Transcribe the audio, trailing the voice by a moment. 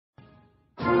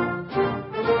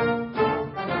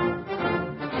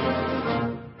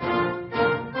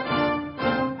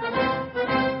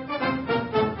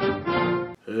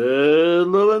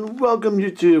welcome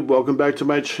YouTube, welcome back to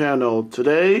my channel.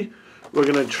 Today we're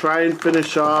going to try and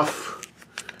finish off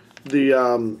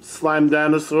the slime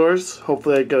dinosaurs.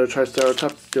 Hopefully I get a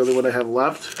Triceratops, it's the only one I have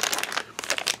left.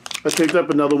 I picked up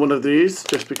another one of these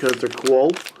just because they're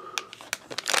cool.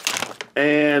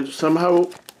 And somehow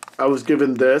I was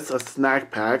given this, a snack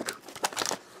pack.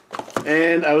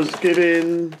 And I was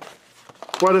given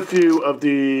quite a few of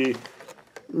the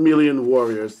Million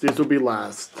Warriors. These will be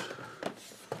last.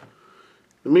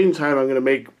 In the meantime, I'm going to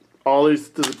make all these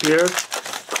disappear,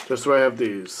 just so I have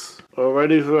these.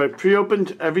 Alrighty, so I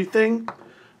pre-opened everything.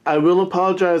 I will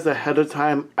apologize ahead of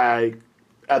time. At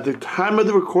the time of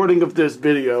the recording of this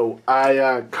video,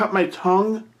 I cut my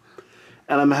tongue,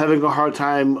 and I'm having a hard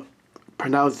time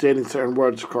pronouncing certain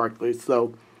words correctly,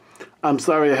 so I'm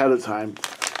sorry ahead of time.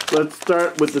 Let's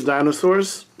start with the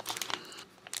dinosaurs.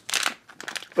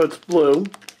 It's blue,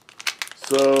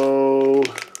 so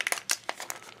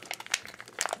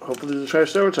hopefully the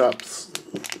Triceratops.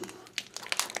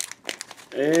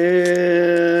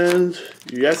 And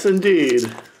yes, indeed.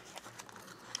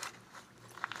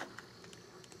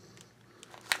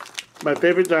 My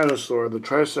favorite dinosaur, the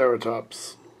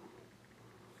Triceratops.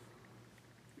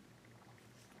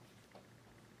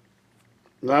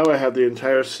 Now I have the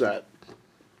entire set.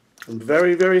 I'm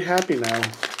very, very happy now.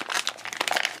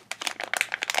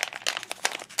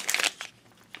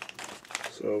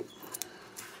 So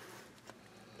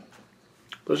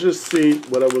let's just see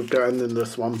what I would have gotten in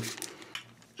this one.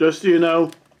 Just so you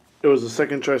know, it was the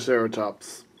second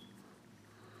Triceratops.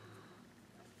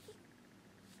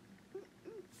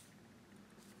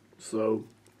 So,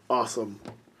 awesome.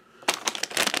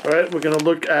 Alright, we're going to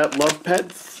look at Love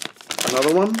Pets.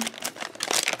 Another one.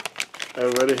 I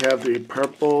already have the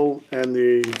purple and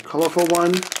the colorful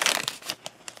one.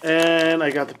 And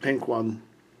I got the pink one.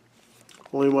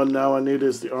 Only one now I need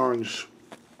is the orange.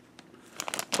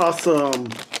 Awesome.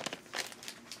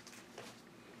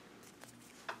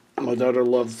 My daughter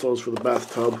loves those for the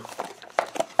bathtub.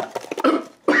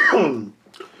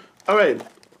 Alright.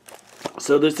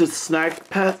 So this is snack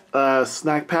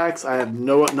packs. I have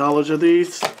no knowledge of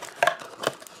these.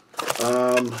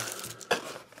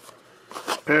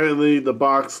 Apparently the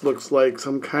box looks like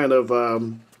some kind of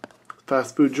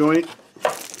fast food joint.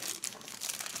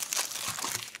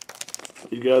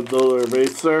 You got the little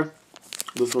eraser.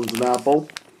 This one's an apple.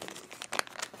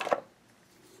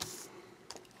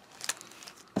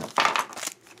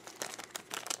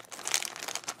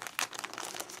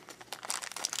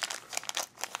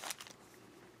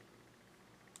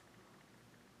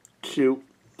 Cute.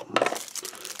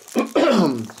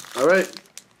 Alright.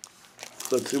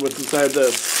 Let's see what's inside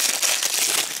this.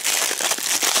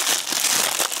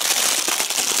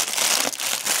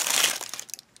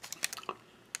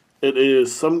 It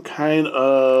is some kind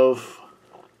of,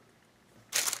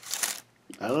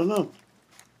 I don't know,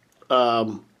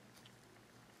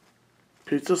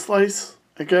 pizza slice,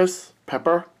 I guess,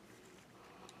 pepper.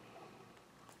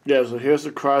 Yeah, so here's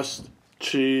the crust,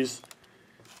 cheese,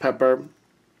 pepper.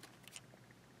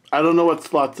 I don't know what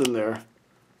slots in there.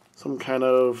 Some kind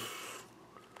of,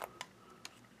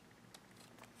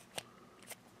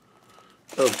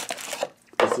 oh,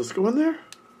 does this go in there?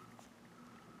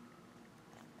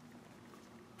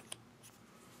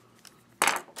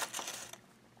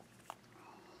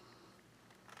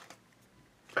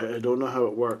 I don't know how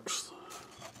it works.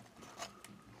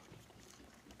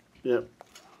 Yep.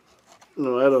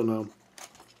 No, I don't know.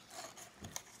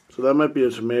 So that might be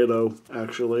a tomato,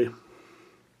 actually.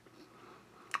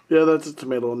 Yeah, that's a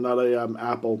tomato, not a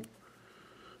apple.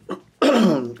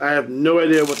 I have no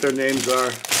idea what their names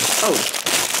are. Oh.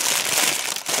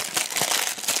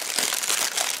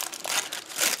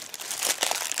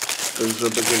 There's a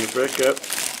beginning brick, yep.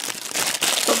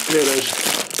 Oh, here it is.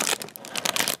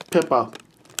 Pippa.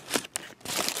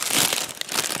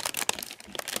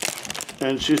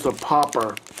 And she's a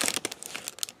popper.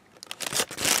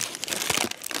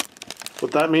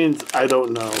 What that means, I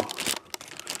don't know.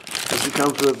 And she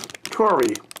comes with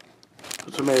Tori,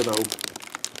 a tomato.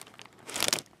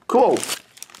 Cool.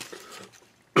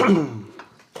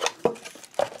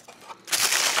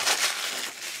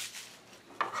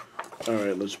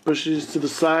 Alright, let's push these to the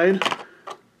side.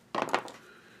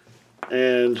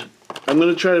 And I'm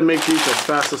going to try to make these as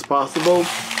fast as possible.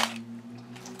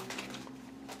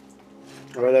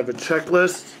 Alright, I have a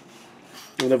checklist,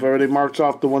 and I've already marked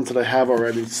off the ones that I have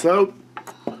already. So,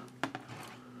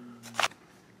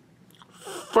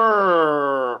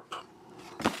 Ferp,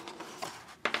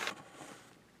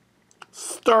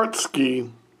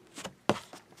 Starsky,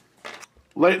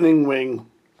 Lightning Wing,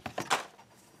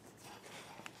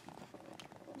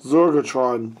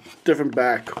 Zorgatron, different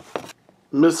back,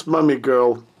 Miss Mummy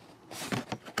Girl.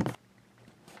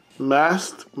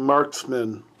 Masked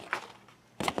Marksman.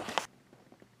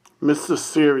 Mr.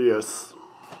 Sirius.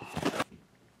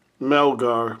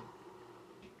 Melgar.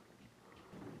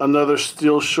 Another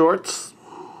Steel Shorts.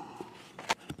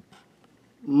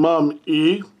 Mum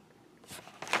E.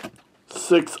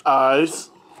 Six Eyes.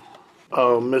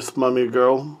 Oh, Miss Mummy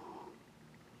Girl.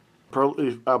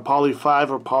 Poly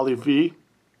 5 or Poly V.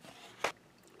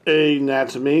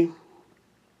 Anatomy.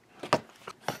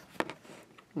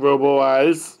 Robo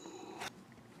Eyes.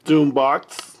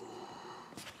 Doombox.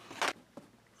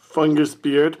 Fungus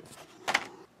Beard.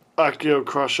 Akio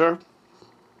Crusher.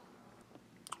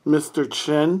 Mr.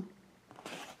 Chin.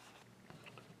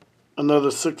 Another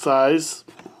Six Eyes.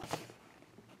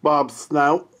 Bob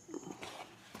Snout.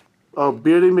 Oh,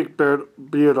 Beardy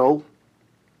McBeardle.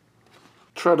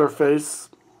 Treaderface.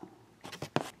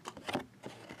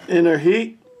 Inner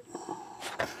Heat.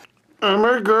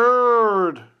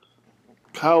 Ermagerd.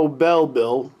 Cowbell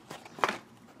Bill.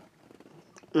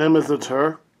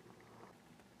 Imizator.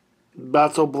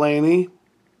 Battle Blaney.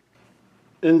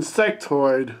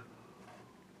 Insectoid.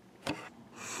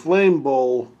 Flame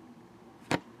Bowl.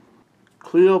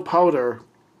 Cleopowder.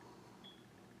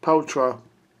 Poutra.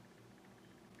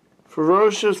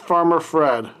 Ferocious Farmer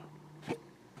Fred.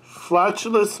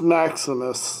 Flatulus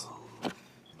Maximus.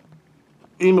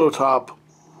 Emotop.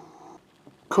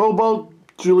 Cobalt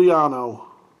Giuliano.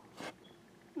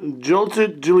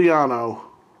 Jolted Giuliano.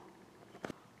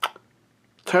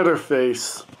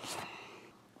 Tetherface.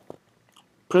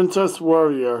 Princess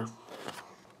Warrior.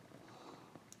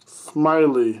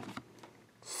 Smiley.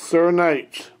 Sir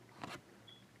Knight.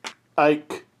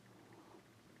 Ike.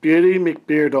 Beardy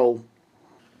McBeardle.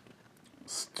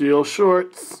 Steel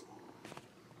Shorts.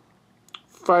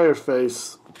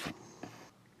 Fireface.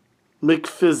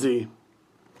 McFizzy.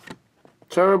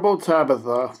 Terrible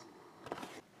Tabitha.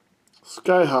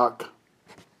 Skyhawk.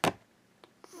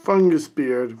 Fungus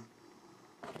Beard.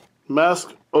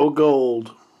 Mask o'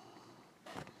 Gold.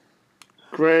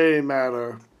 Gray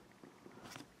Matter.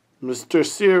 Mr.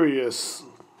 Sirius.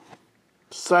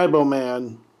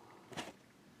 Cyboman.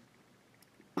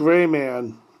 Gray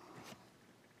Man.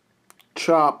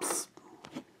 Chops.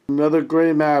 Another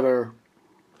Gray Matter.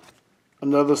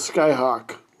 Another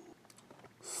Skyhawk.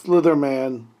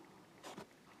 Slitherman.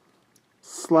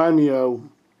 Slimeo.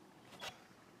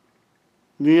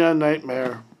 Neon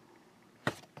Nightmare.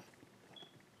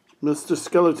 Mr.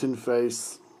 Skeleton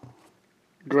Face.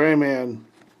 Gray Man.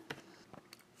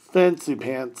 Fancy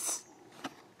Pants.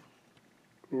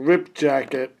 Rip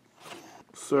Jacket.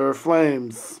 Sir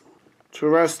Flames.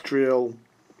 Terrestrial.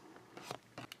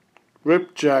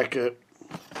 Rip Jacket.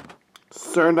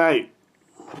 Sir Knight.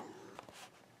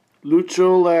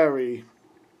 Lucho Larry.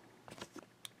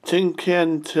 Tin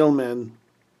Can Tillman.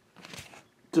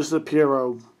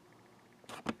 Disappearo.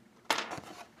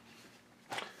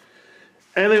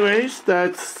 Anyways,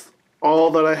 that's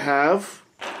all that I have.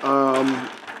 I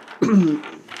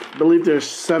believe there's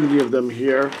 70 of them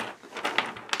here.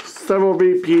 Several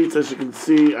repeats, as you can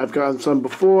see. I've gotten some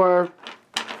before.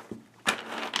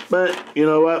 But, you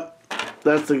know what?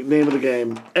 That's the name of the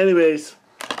game. Anyways,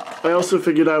 I also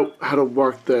figured out how to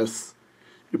work this.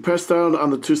 You press down on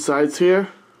the two sides here.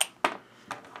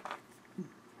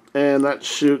 And that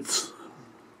shoots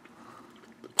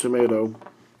the tomato.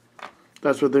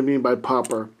 That's what they mean by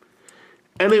popper.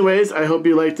 Anyways, I hope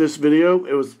you liked this video.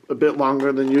 It was a bit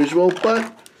longer than usual,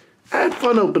 but I had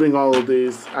fun opening all of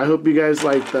these. I hope you guys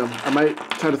liked them. I might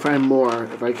try to find more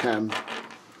if I can.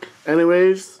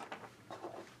 Anyways,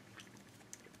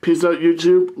 peace out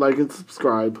YouTube, like and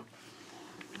subscribe.